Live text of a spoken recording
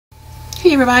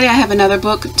Hey everybody, I have another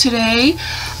book today.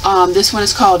 This one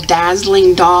is called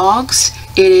Dazzling Dogs.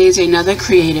 It is another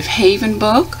Creative Haven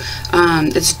book.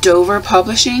 It's Dover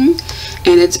Publishing,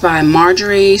 and it's by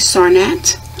Marjorie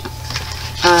Sarnett.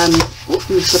 Let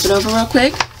me flip it over real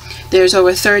quick. There's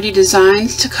over 30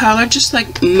 designs to color, just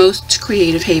like most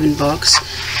Creative Haven books.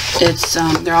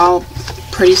 They're all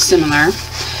pretty similar.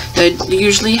 They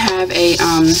usually have a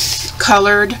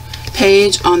colored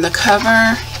page on the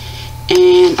cover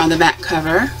and on the back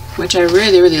cover, which I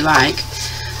really like.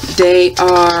 They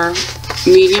are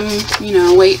medium,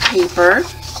 weight paper.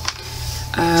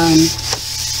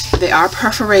 They are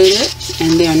perforated,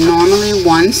 and they are normally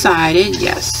one-sided,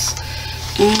 yes.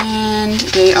 And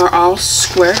they are all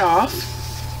squared off.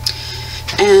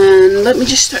 And let me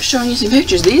just start showing you some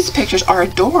pictures. These pictures are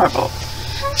adorable.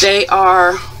 They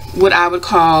are what I would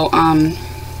call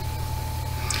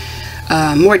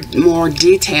more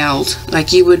detailed. Like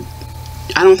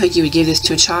I don't think you would give this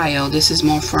to a child. This is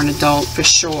more for an adult for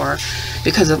sure,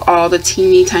 because of all the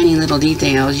teeny tiny little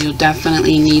details. You'll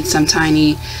definitely need some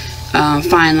tiny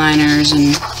fine liners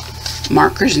and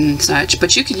markers and such,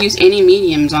 but you could use any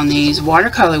mediums on these.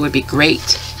 Watercolor would be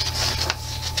great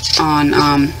on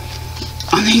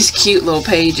these cute little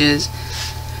pages.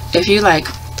 If you like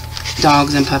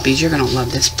dogs and puppies, you're gonna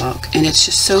love this book, and it's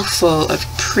just so full of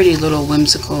pretty little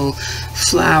whimsical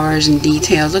flowers and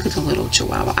details. Look at the little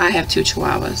chihuahua. I have 2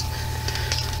 chihuahuas.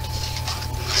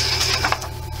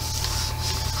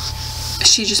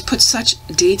 She just puts such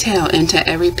detail into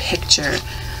every picture.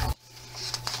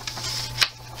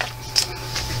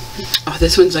 Oh,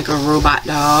 this one's like a robot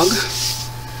dog.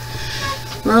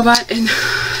 Robot and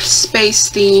space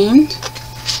themed.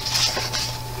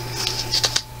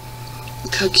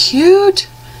 Look how cute.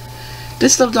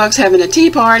 This little dog's having a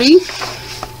tea party.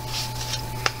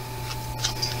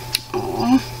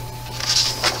 Aww.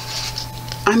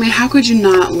 I mean, how could you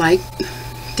not like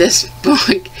this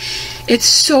book? It's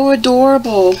so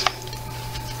adorable.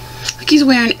 Like he's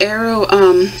wearing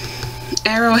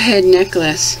arrowhead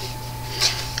necklace.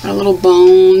 Got little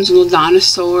bones, little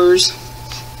dinosaurs.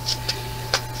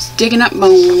 It's digging up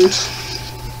bones.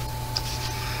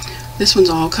 This one's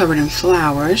all covered in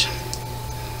flowers.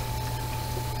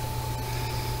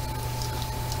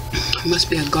 It must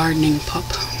be a gardening pup.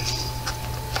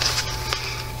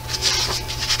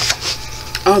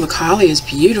 Oh, the collie is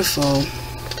beautiful.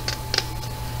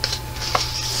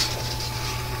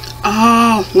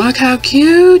 Oh, look how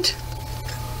cute.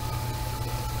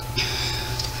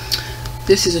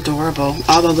 This is adorable.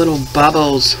 All the little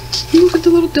bubbles. Look at the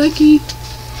little ducky.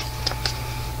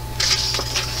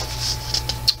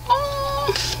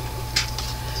 Oh.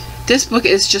 This book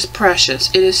is just precious.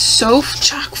 It is so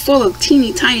chock full of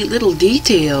teeny tiny little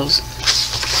details.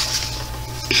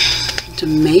 It's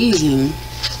amazing.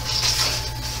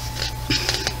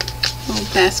 Little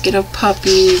basket of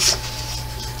puppies.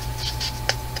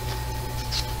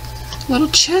 Little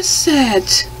chess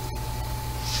set.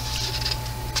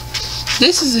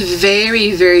 This is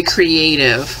very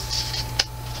creative.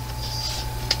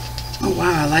 Oh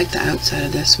wow, I like the outside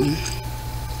of this one.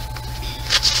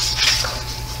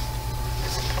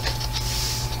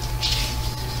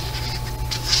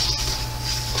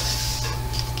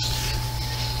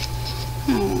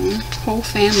 Oh, whole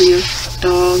family of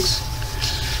dogs.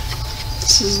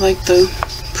 This is like the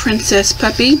princess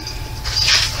puppy.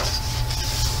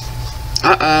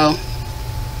 Uh-oh.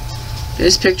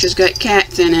 This picture's got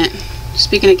cats in it.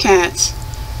 Speaking of cats,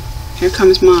 here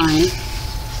comes mine.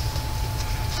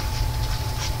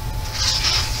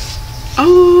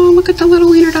 Oh, look at the little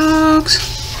wiener dogs.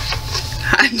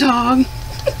 Hi, dog.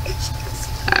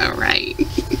 Alright.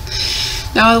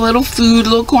 Now, little food,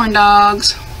 little corn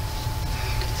dogs.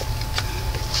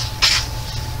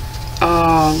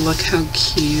 Oh, look how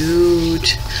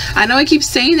cute. I know I keep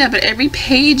saying that, but every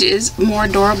page is more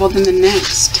adorable than the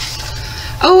next.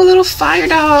 Oh, a little fire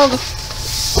dog.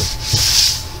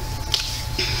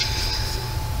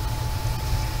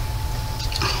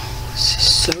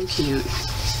 So cute.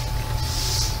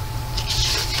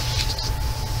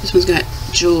 This one's got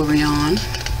jewelry on.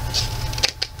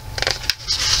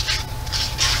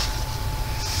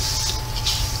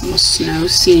 Little snow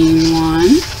scene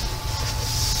one.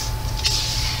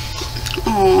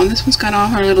 Oh, this one's got all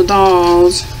her little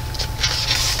dolls.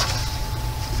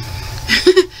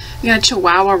 You got a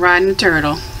chihuahua riding a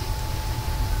turtle.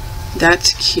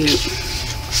 That's cute.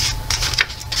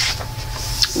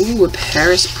 Ooh, a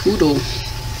Paris poodle.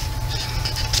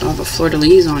 All the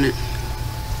fleur-de-lis on it.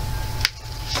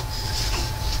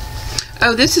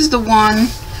 Oh, this is the one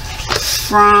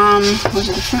from, was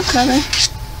it the front cover?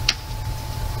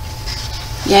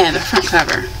 Yeah, the front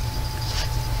cover.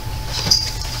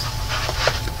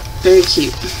 Very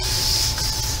cute.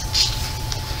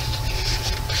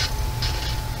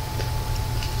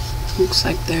 Looks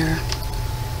like they're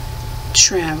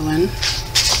traveling.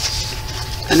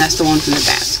 And that's the one from the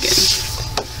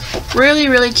basket. Really,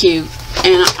 really cute.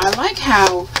 And I like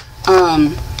how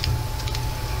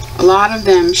a lot of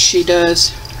them she does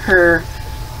her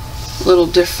little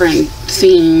different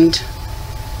themed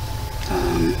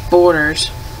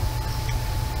borders.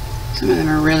 Some of them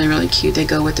are really, really cute. They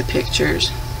go with the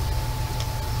pictures.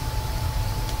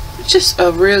 It's just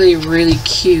a really, really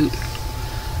cute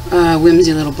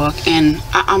whimsy little book, and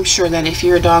I'm sure that if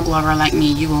you're a dog lover like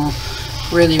me, you will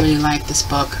really, really like this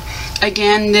book.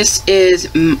 Again, this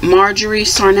is Marjorie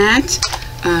Sarnat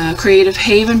Creative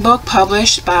Haven book,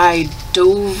 published by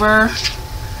Dover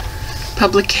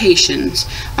Publications.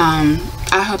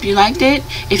 I hope you liked it.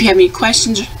 If you have any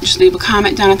questions, just leave a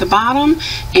comment down at the bottom,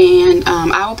 and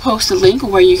I will post a link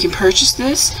where you can purchase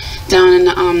this down in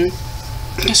the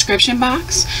description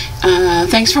box.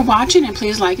 Thanks for watching, and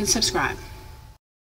please like and subscribe.